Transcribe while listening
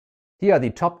Here are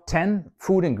the top 10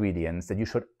 food ingredients that you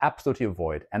should absolutely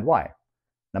avoid and why.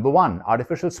 Number 1,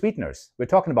 artificial sweeteners. We're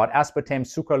talking about aspartame,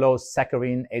 sucralose,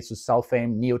 saccharine,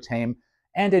 acesulfame, neotame,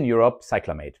 and in Europe,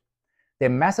 cyclamate. They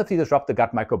massively disrupt the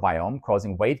gut microbiome,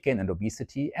 causing weight gain and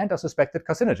obesity, and are suspected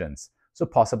carcinogens, so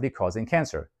possibly causing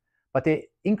cancer. But they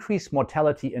increase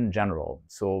mortality in general,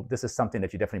 so this is something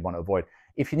that you definitely want to avoid.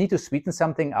 If you need to sweeten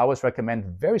something, I always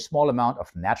recommend very small amount of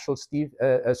natural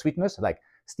sweeteners like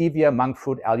stevia, monk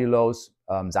fruit, allulose,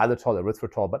 xylitol,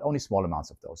 erythritol, but only small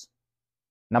amounts of those.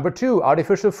 Number 2,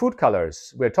 artificial food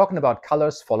colors. We're talking about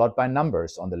colors followed by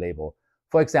numbers on the label.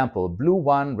 For example, blue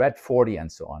 1, red 40, and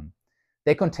so on.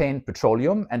 They contain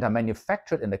petroleum and are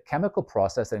manufactured in a chemical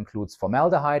process that includes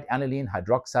formaldehyde, aniline,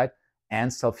 hydroxide, and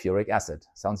sulfuric acid.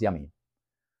 Sounds yummy.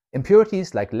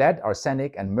 Impurities like lead,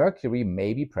 arsenic, and mercury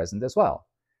may be present as well.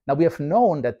 Now, we have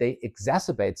known that they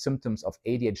exacerbate symptoms of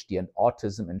ADHD and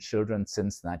autism in children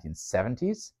since the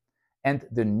 1970s, and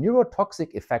the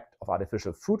neurotoxic effect of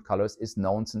artificial food colors is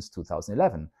known since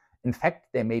 2011. In fact,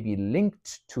 they may be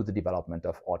linked to the development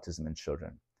of autism in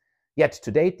children. Yet,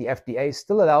 to date, the FDA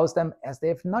still allows them as they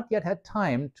have not yet had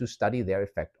time to study their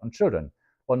effect on children.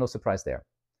 Well, no surprise there.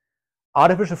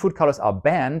 Artificial food colors are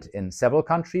banned in several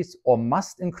countries or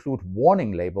must include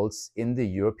warning labels in the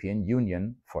European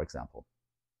Union, for example.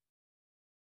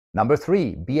 Number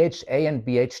 3, BHA and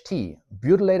BHT,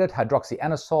 butylated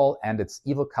hydroxyanisole and its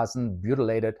evil cousin,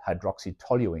 butylated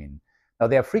hydroxytoluene. Now,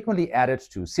 they are frequently added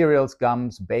to cereals,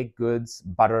 gums, baked goods,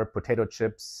 butter, potato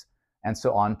chips, and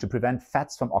so on to prevent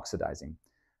fats from oxidizing.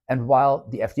 And while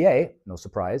the FDA, no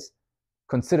surprise,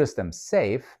 considers them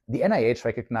safe, the NIH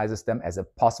recognizes them as a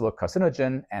possible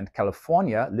carcinogen, and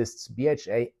California lists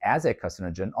BHA as a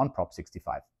carcinogen on Prop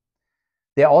 65.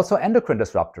 They are also endocrine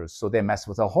disruptors, so they mess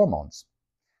with our hormones.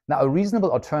 Now, a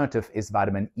reasonable alternative is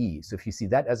vitamin E, so if you see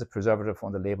that as a preservative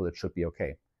on the label, it should be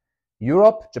okay.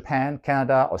 Europe, Japan,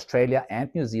 Canada, Australia,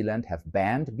 and New Zealand have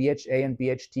banned BHA and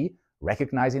BHT,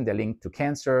 recognizing their link to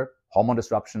cancer, hormone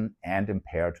disruption, and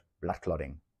impaired blood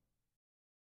clotting.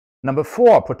 Number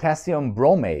 4, potassium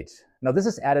bromate. Now, this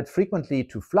is added frequently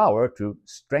to flour to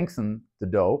strengthen the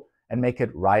dough and make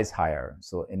it rise higher.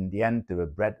 So in the end, the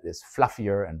bread is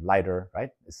fluffier and lighter, right?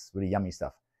 It's really yummy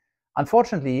stuff.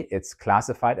 Unfortunately, it's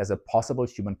classified as a possible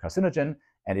human carcinogen,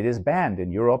 and it is banned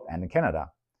in Europe and in Canada.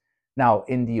 Now,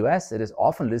 in the US, it is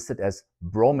often listed as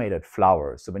bromated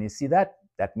flour. So when you see that,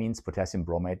 that means potassium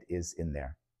bromate is in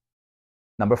there.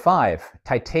 Number 5,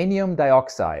 titanium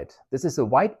dioxide. This is a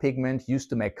white pigment used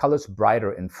to make colors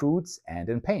brighter in foods and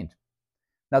in paint.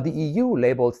 Now, the EU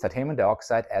labels titanium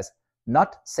dioxide as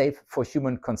not safe for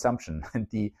human consumption, and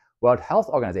the World Health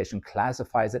Organization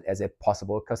classifies it as a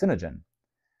possible carcinogen.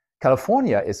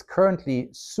 California is currently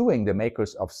suing the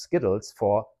makers of Skittles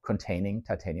for containing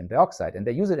titanium dioxide, and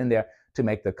they use it in there to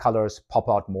make the colors pop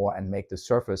out more and make the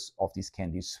surface of these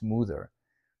candies smoother.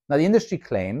 Now, the industry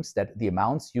claims that the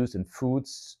amounts used in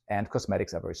foods and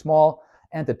cosmetics are very small,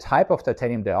 and the type of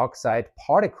titanium dioxide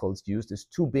particles used is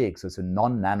too big, so it's a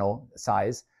non-nano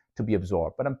size to be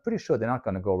absorbed. But I'm pretty sure they're not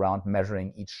going to go around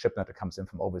measuring each shipment that comes in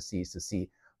from overseas to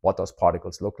see what those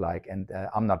particles look like, and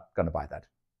I'm not going to buy that.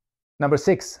 Number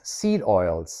 6, seed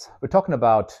oils. We're talking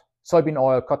about soybean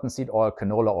oil, cottonseed oil,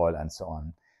 canola oil, and so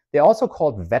on. They're also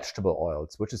called vegetable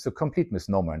oils, which is a complete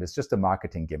misnomer, and it's just a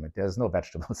marketing gimmick. There's no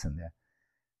vegetables in there.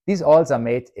 These oils are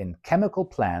made in chemical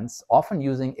plants, often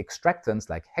using extractants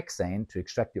like hexane to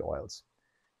extract the oils.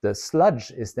 The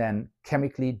sludge is then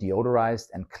chemically deodorized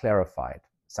and clarified.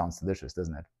 Sounds delicious,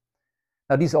 doesn't it?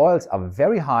 Now, these oils are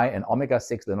very high in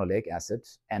omega-6 linoleic acid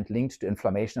and linked to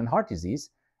inflammation and heart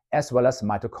disease, as well as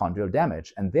mitochondrial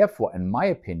damage, and therefore, in my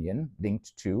opinion,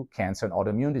 linked to cancer and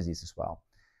autoimmune disease as well.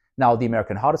 Now, the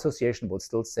American Heart Association will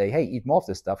still say, hey, eat more of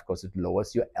this stuff because it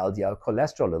lowers your LDL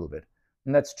cholesterol a little bit.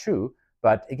 And that's true.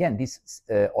 But again, these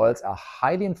oils are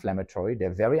highly inflammatory.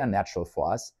 They're very unnatural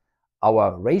for us.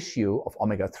 Our ratio of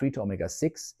omega-3 to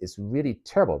omega-6 is really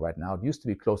terrible right now. It used to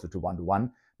be closer to 1:1.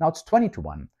 Now it's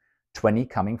 20:1. 20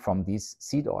 coming from these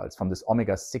seed oils, from this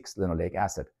omega-6 linoleic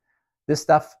acid. This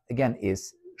stuff, again,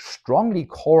 is strongly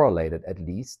correlated, at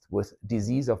least, with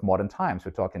disease of modern times.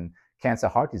 We're talking cancer,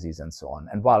 heart disease, and so on.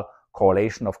 And while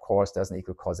correlation, of course, doesn't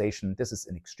equal causation, this is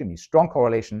an extremely strong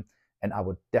correlation, and I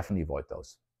would definitely avoid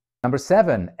those. Number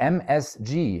 7,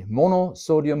 MSG,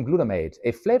 monosodium glutamate,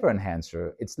 a flavor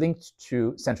enhancer. It's linked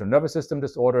to central nervous system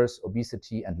disorders,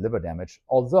 obesity, and liver damage,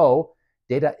 although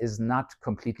data is not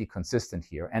completely consistent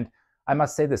here. And I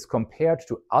must say this, compared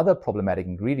to other problematic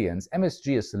ingredients,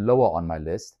 MSG is lower on my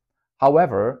list.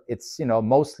 However, it's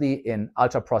mostly in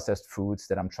ultra-processed foods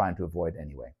that I'm trying to avoid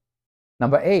anyway.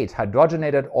 Number 8,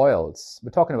 hydrogenated oils. We're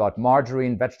talking about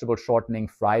margarine, vegetable shortening,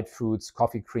 fried foods,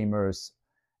 coffee creamers,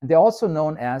 and they're also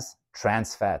known as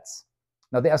trans fats.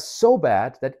 Now, they are so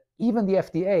bad that even the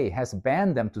FDA has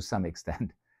banned them to some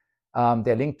extent.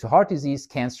 They're linked to heart disease,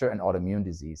 cancer, and autoimmune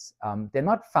disease. They're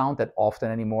not found that often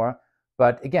anymore,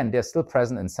 but again, they're still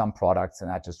present in some products,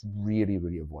 and I just really,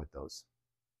 really avoid those.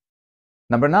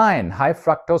 Number 9, high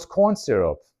fructose corn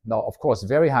syrup. Now, of course,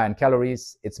 very high in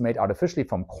calories. It's made artificially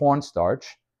from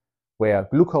cornstarch, where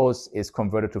glucose is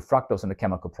converted to fructose in a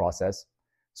chemical process.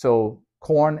 So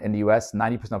corn in the US,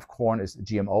 90% of corn is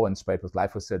GMO and sprayed with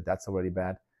glyphosate. That's already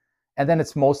bad. And then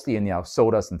it's mostly in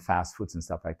sodas and fast foods and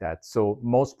stuff like that. So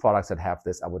most products that have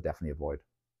this, I would definitely avoid.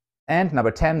 And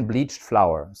number 10, bleached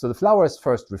flour. So the flour is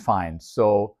first refined.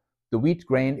 So the wheat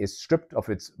grain is stripped of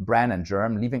its bran and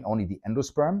germ, leaving only the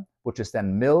endosperm, which is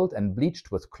then milled and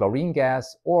bleached with chlorine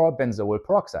gas or benzoyl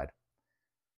peroxide.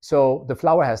 So the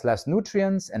flour has less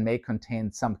nutrients and may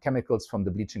contain some chemicals from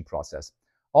the bleaching process.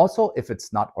 Also, if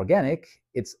it's not organic,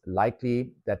 it's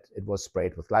likely that it was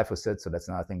sprayed with glyphosate, so that's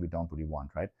another thing we don't really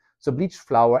want, right? So bleached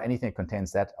flour, anything that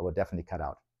contains that, I would definitely cut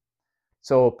out.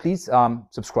 So please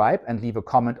subscribe and leave a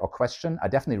comment or question. I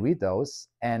definitely read those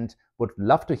and would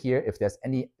love to hear if there's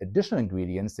any additional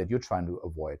ingredients that you're trying to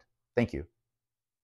avoid. Thank you.